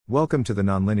Welcome to the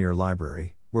Nonlinear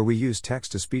Library, where we use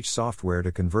text-to-speech software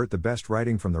to convert the best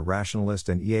writing from the Rationalist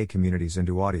and EA communities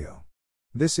into audio.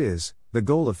 This is The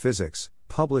Goal of Physics,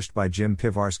 published by Jim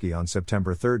Pivarski on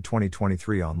September 3,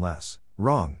 2023 on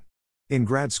LessWrong. In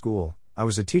grad school, I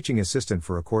was a teaching assistant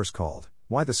for a course called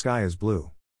Why the Sky is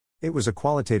Blue. It was a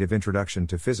qualitative introduction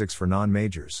to physics for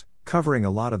non-majors, covering a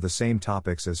lot of the same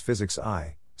topics as Physics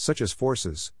I, such as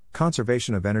forces,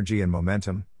 conservation of energy and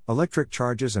momentum, electric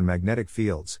charges and magnetic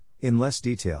fields, in less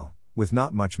detail, with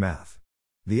not much math.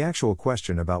 The actual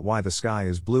question about why the sky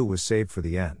is blue was saved for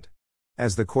the end.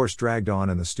 As the course dragged on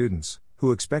and the students,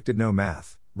 who expected no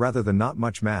math, rather than not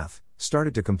much math,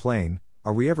 started to complain,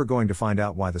 are we ever going to find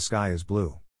out why the sky is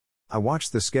blue? I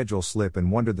watched the schedule slip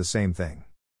and wondered the same thing.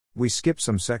 We skipped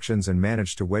some sections and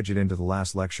managed to wedge it into the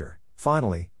last lecture.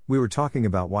 Finally, we were talking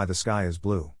about why the sky is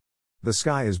blue. The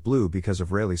sky is blue because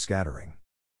of Rayleigh scattering.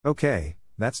 Okay,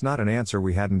 that's not an answer.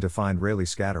 We hadn't defined Rayleigh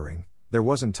scattering, there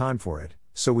wasn't time for it,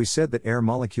 so we said that air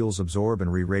molecules absorb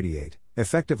and re-radiate,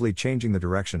 effectively changing the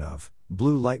direction of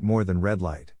blue light more than red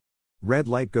light. Red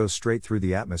light goes straight through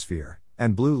the atmosphere,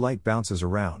 and blue light bounces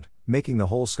around, making the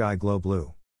whole sky glow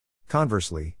blue.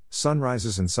 Conversely,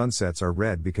 sunrises and sunsets are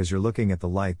red because you're looking at the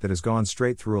light that has gone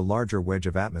straight through a larger wedge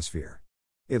of atmosphere.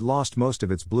 It lost most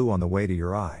of its blue on the way to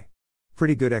your eye.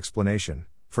 Pretty good explanation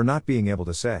for not being able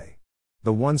to say.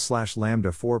 The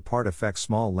 1/λ4 part affects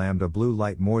small lambda blue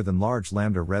light more than large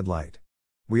lambda red light.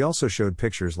 We also showed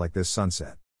pictures like this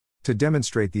sunset to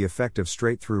demonstrate the effect of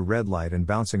straight through red light and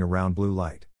bouncing around blue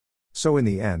light. So in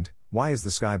the end, why is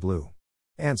the sky blue?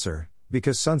 Answer: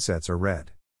 because sunsets are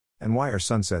red. And why are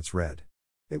sunsets red?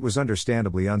 It was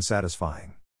understandably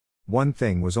unsatisfying. One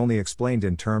thing was only explained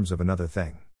in terms of another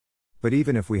thing. But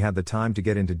even if we had the time to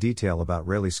get into detail about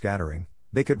Rayleigh scattering,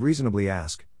 they could reasonably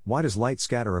ask, why does light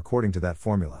scatter according to that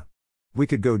formula? We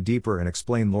could go deeper and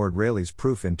explain Lord Rayleigh's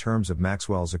proof in terms of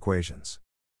Maxwell's equations.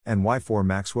 And why for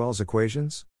Maxwell's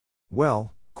equations?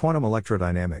 Well, quantum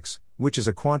electrodynamics, which is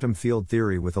a quantum field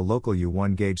theory with a local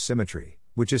U1 gauge symmetry,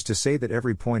 which is to say that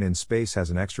every point in space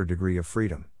has an extra degree of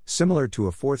freedom, similar to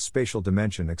a fourth spatial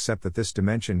dimension, except that this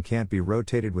dimension can't be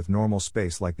rotated with normal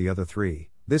space like the other three.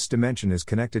 This dimension is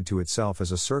connected to itself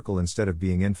as a circle instead of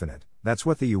being infinite. That's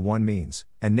what the U1 means,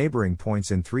 and neighboring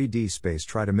points in 3D space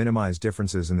try to minimize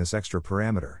differences in this extra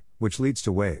parameter, which leads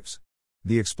to waves.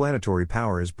 The explanatory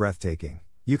power is breathtaking.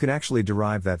 You can actually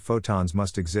derive that photons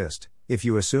must exist, if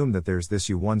you assume that there's this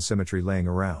U1 symmetry laying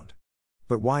around.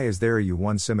 But why is there a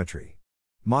U1 symmetry?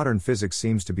 Modern physics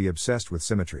seems to be obsessed with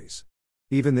symmetries.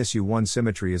 Even this U1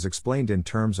 symmetry is explained in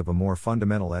terms of a more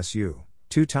fundamental SU,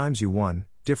 2 times U1,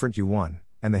 different U1,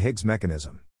 and the Higgs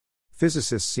mechanism.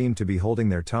 Physicists seem to be holding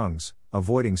their tongues,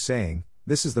 avoiding saying,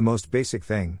 this is the most basic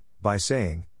thing, by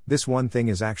saying, this one thing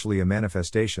is actually a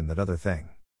manifestation that other thing.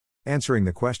 Answering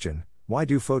the question, why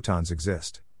do photons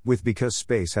exist, with because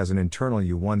space has an internal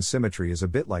U1 symmetry is a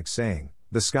bit like saying,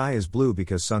 the sky is blue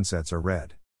because sunsets are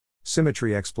red.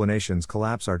 Symmetry explanations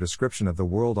collapse our description of the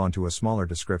world onto a smaller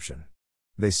description.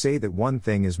 They say that one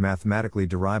thing is mathematically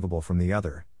derivable from the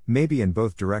other, maybe in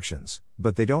both directions,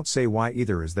 but they don't say why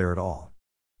either is there at all.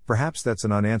 Perhaps that's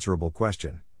an unanswerable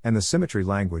question, and the symmetry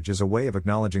language is a way of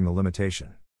acknowledging the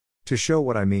limitation. To show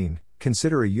what I mean,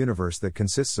 consider a universe that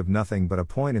consists of nothing but a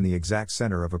point in the exact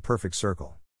center of a perfect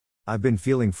circle. I've been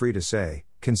feeling free to say,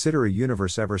 consider a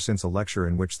universe ever since a lecture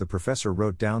in which the professor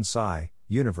wrote down psi,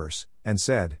 universe, and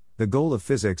said, the goal of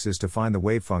physics is to find the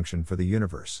wave function for the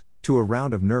universe, to a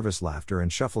round of nervous laughter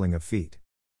and shuffling of feet.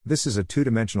 This is a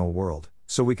two-dimensional world,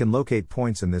 so we can locate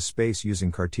points in this space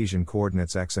using Cartesian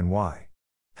coordinates x and y.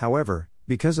 However,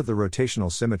 because of the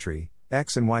rotational symmetry,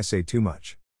 x and y say too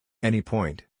much. Any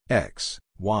point, x,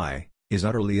 y, is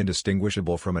utterly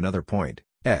indistinguishable from another point,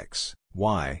 x,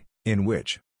 y, in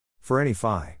which, for any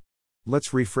phi. Let's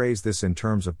rephrase this in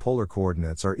terms of polar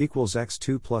coordinates r equals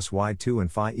x2 plus y2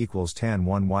 and phi equals tan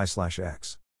 1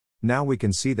 y/x. Now we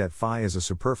can see that phi is a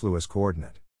superfluous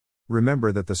coordinate.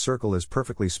 Remember that the circle is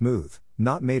perfectly smooth,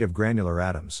 not made of granular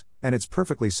atoms, and it's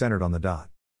perfectly centered on the dot.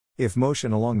 If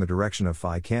motion along the direction of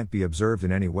phi can't be observed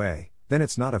in any way, then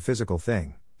it's not a physical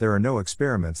thing. There are no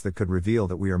experiments that could reveal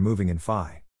that we are moving in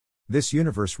phi. This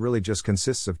universe really just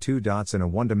consists of two dots in a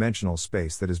one-dimensional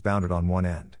space that is bounded on one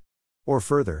end. Or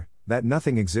further, that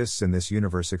nothing exists in this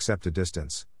universe except a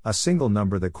distance, a single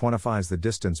number that quantifies the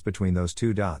distance between those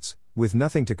two dots, with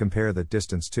nothing to compare that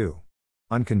distance to.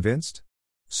 Unconvinced?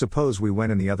 Suppose we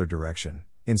went in the other direction.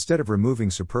 Instead of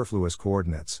removing superfluous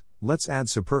coordinates, let's add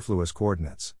superfluous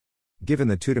coordinates. Given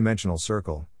the two-dimensional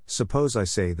circle, suppose I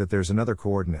say that there's another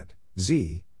coordinate,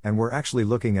 z, and we're actually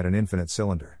looking at an infinite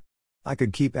cylinder. I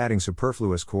could keep adding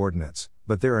superfluous coordinates,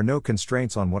 but there are no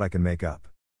constraints on what I can make up.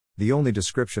 the only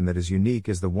description that is unique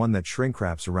is the one that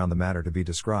shrink-wraps around the matter to be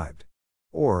described.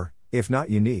 Or, if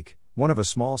not unique, one of a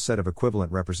small set of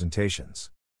equivalent representations.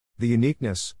 The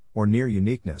uniqueness, or near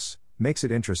uniqueness, makes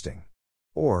it interesting.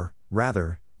 Or,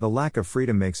 rather, the lack of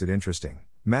freedom makes it interesting.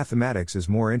 Mathematics is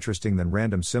more interesting than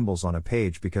random symbols on a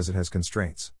page because it has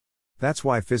constraints. That's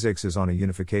why physics is on a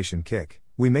unification kick.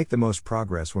 We make the most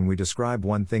progress when we describe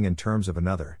one thing in terms of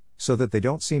another, so that they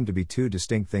don't seem to be two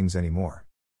distinct things anymore.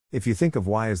 If you think of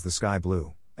why is the sky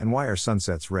blue, and why are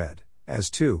sunsets red, as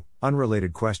two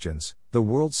unrelated questions, the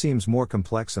world seems more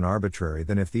complex and arbitrary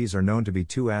than if these are known to be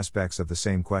two aspects of the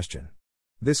same question.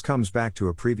 This comes back to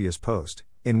a previous post,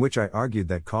 in which I argued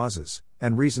that causes,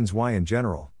 and reasons why in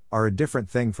general, are a different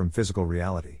thing from physical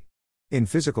reality. In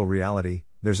physical reality,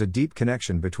 there's a deep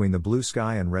connection between the blue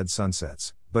sky and red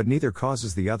sunsets, but neither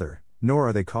causes the other, nor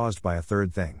are they caused by a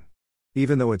third thing.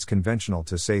 Even though it's conventional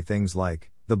to say things like,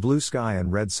 the blue sky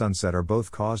and red sunset are both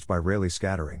caused by Rayleigh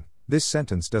scattering, this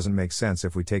sentence doesn't make sense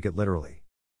if we take it literally.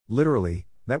 Literally,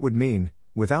 that would mean,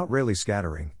 without Rayleigh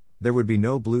scattering, there would be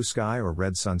no blue sky or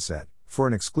red sunset. For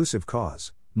an exclusive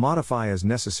cause, modify as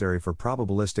necessary for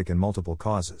probabilistic and multiple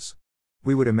causes.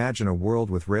 We would imagine a world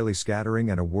with Rayleigh scattering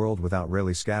and a world without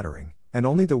Rayleigh scattering, and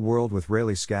only the world with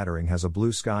Rayleigh scattering has a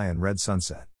blue sky and red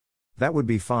sunset. That would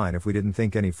be fine if we didn't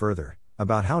think any further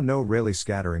about how no Rayleigh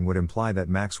scattering would imply that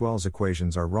Maxwell's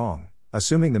equations are wrong,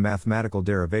 assuming the mathematical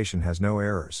derivation has no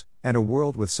errors, and a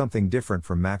world with something different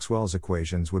from Maxwell's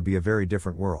equations would be a very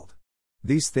different world.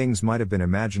 These things might have been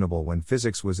imaginable when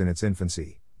physics was in its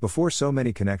infancy, before so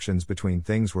many connections between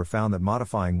things were found that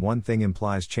modifying one thing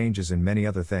implies changes in many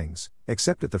other things,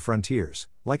 except at the frontiers,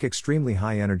 like extremely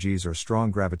high energies or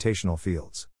strong gravitational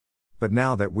fields. But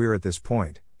now that we're at this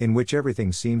point, in which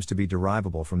everything seems to be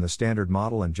derivable from the Standard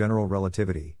Model and general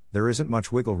relativity, there isn't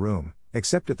much wiggle room,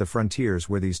 except at the frontiers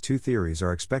where these two theories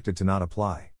are expected to not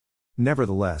apply.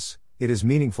 Nevertheless, it is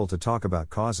meaningful to talk about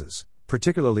causes,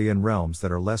 particularly in realms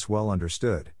that are less well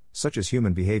understood, such as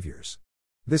human behaviors.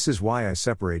 This is why I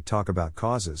separate talk about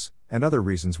causes, and other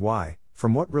reasons why,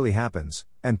 from what really happens,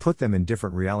 and put them in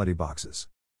different reality boxes.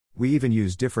 We even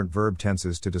use different verb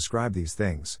tenses to describe these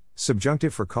things: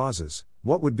 subjunctive for causes,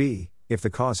 what would be, if the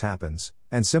cause happens,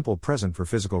 and simple present for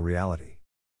physical reality.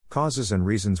 Causes and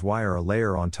reasons why are a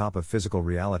layer on top of physical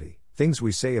reality, things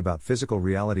we say about physical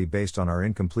reality based on our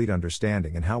incomplete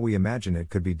understanding and how we imagine it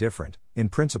could be different, in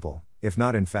principle, if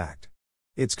not in fact.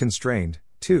 It's constrained,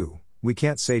 too. We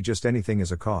can't say just anything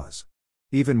is a cause.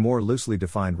 Even more loosely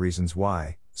defined reasons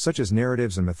why, such as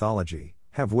narratives and mythology,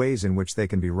 have ways in which they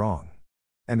can be wrong.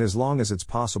 And as long as it's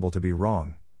possible to be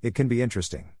wrong, it can be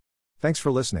interesting. Thanks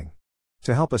for listening.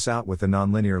 To help us out with the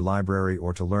Nonlinear Library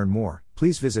or to learn more,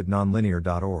 please visit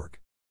nonlinear.org.